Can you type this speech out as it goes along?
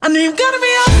I know you gotta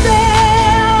be out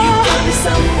there. You gotta be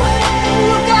somewhere.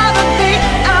 You gotta be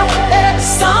out there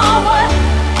somewhere.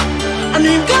 I know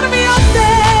you gotta be out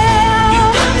there. You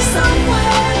gotta be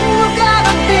somewhere. You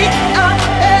gotta be out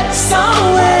there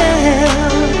somewhere.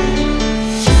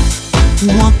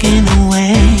 Walking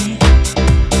away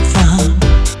from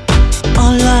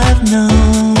all I've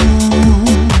known.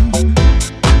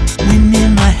 Wind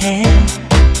in my hair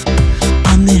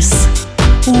on this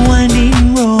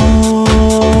winding road.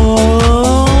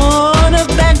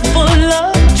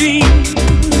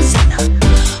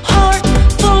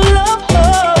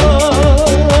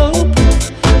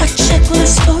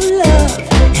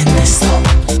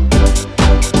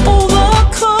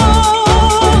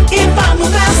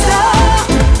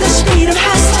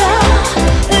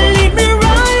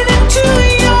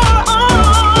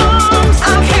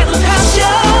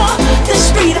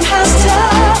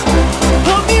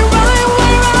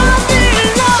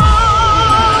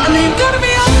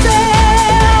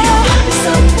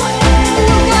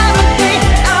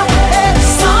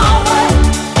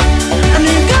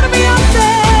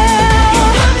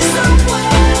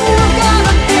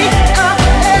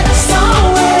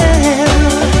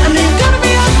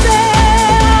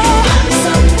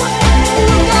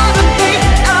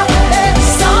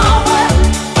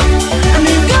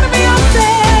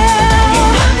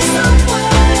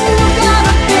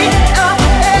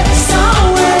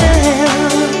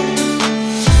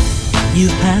 You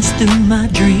passed through my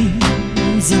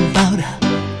dreams about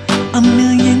a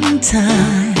million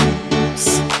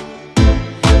times,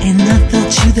 and I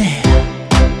felt you there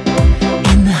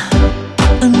in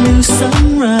a new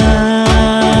sunrise.